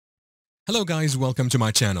Hello guys, welcome to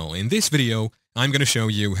my channel. In this video, I'm going to show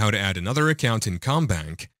you how to add another account in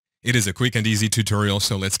CommBank. It is a quick and easy tutorial,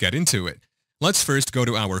 so let's get into it. Let's first go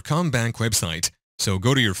to our CommBank website. So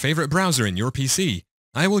go to your favorite browser in your PC.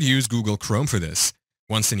 I will use Google Chrome for this.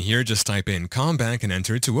 Once in here, just type in CommBank and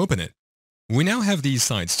enter to open it. We now have these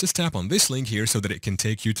sites. Just tap on this link here so that it can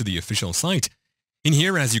take you to the official site. In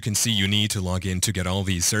here, as you can see, you need to log in to get all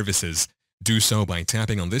these services. Do so by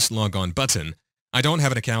tapping on this log on button. I don't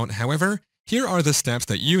have an account, however, here are the steps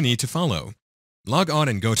that you need to follow. Log on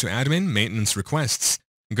and go to Admin Maintenance Requests.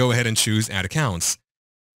 Go ahead and choose Add Accounts.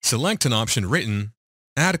 Select an option written,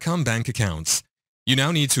 Add CommBank Accounts. You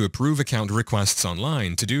now need to approve account requests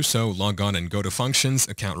online. To do so, log on and go to Functions,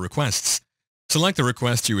 Account Requests. Select the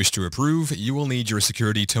request you wish to approve. You will need your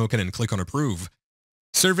security token and click on Approve.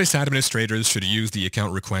 Service administrators should use the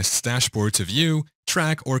account requests dashboard to view,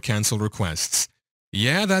 track, or cancel requests.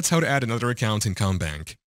 Yeah, that's how to add another account in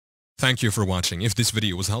CommBank. Thank you for watching. If this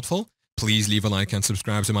video was helpful, please leave a like and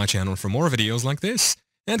subscribe to my channel for more videos like this,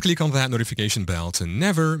 and click on that notification bell to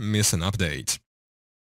never miss an update.